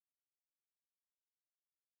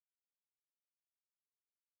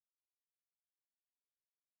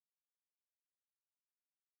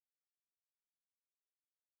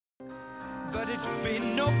But it's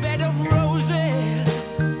been no bed of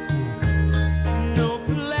roses, no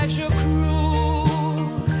pleasure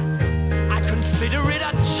cruise. I consider it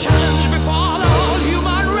a challenge before the whole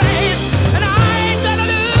human race, and I ain't gonna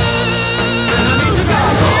lose. And I need to go.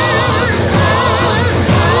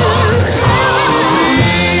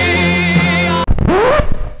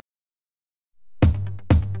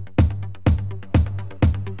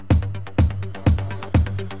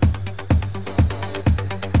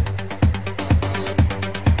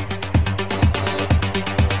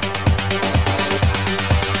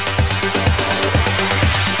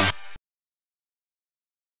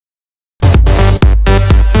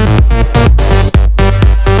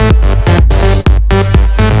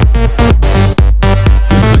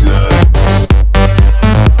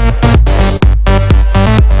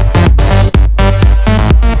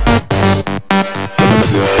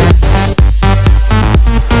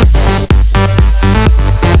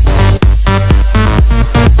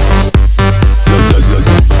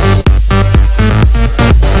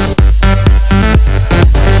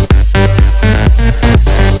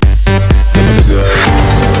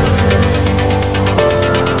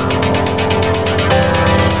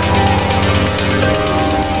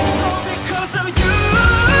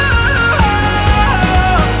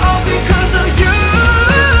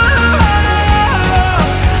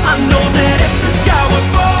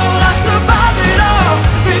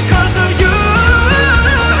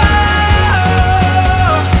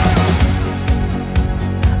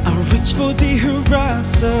 For the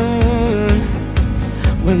horizon,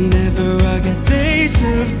 whenever I get days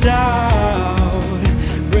of doubt,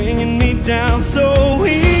 bringing me down. So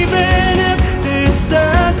even if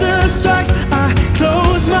disaster strikes, I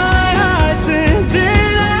close my eyes and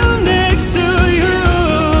then I'm next to you.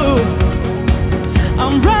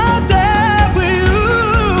 I'm right there with you.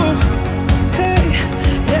 Hey,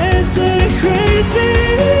 yeah, isn't it crazy?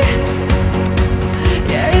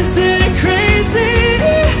 Yeah, isn't it crazy?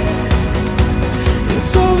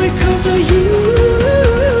 It's all because of you.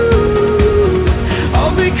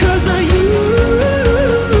 All because of you.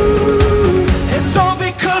 It's all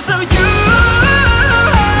because of you.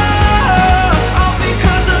 All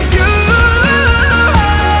because of you.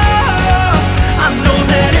 I know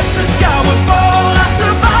that if the sky would fall, I'd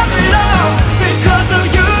survive it all because of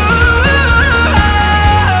you.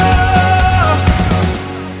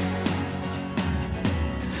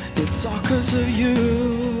 It's all because of you.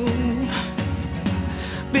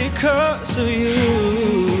 Because of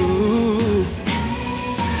you,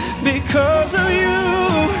 because of you,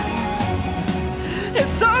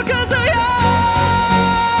 it's all because of you.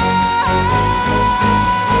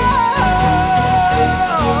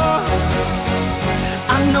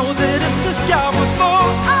 I know that if the sky would fall,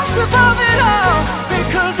 I'll survive it all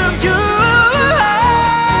because of you.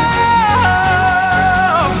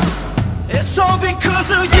 It's all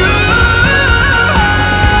because of you.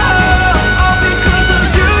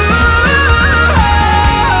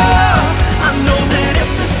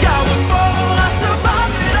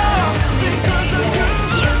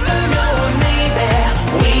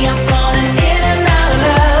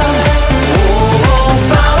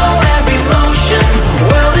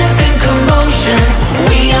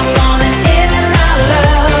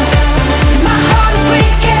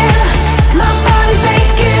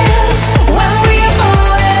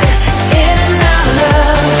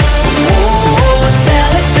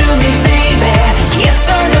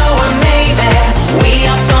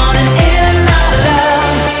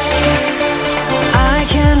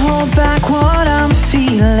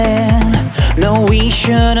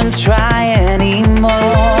 Shouldn't try anymore.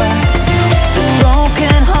 This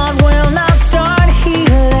broken heart will not start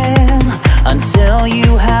healing until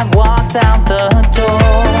you have walked out the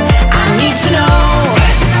door. I need to know,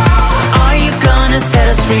 are you gonna set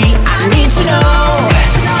us free? I need to know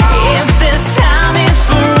if this time is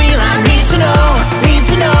for real. I need to know, need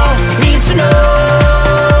to know, need to know.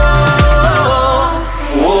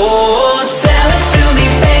 Whoa, tell it to me,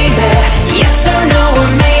 baby. Yes or no or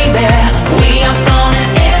maybe. We are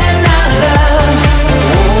falling in and out of love.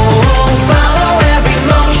 Whoa, follow every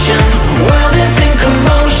motion. World is in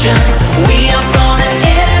commotion. We are falling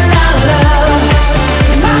in and out of love.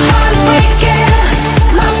 My heart is breaking,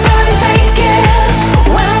 my body's aching.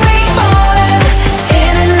 When we falling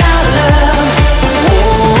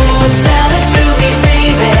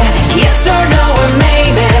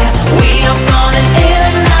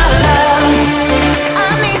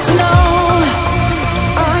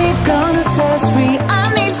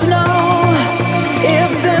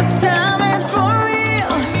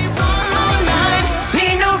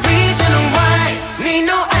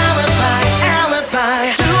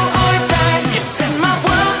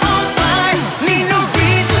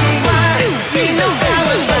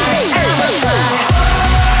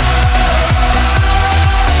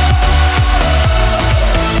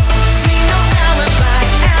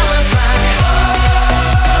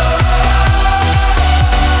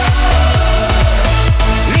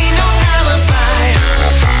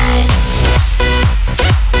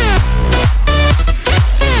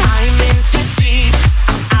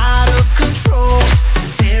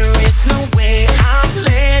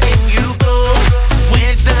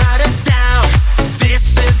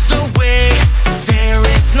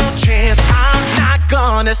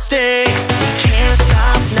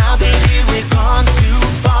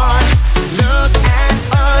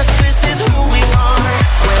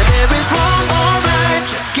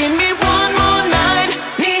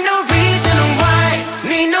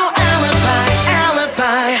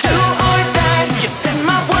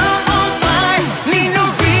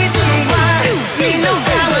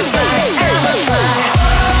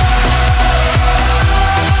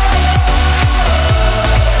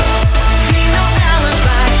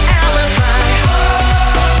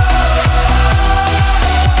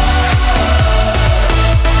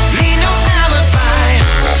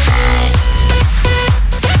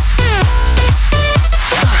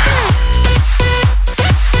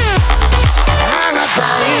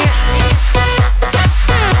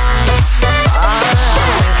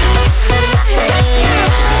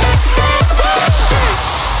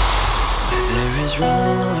is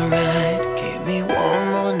wrong or right.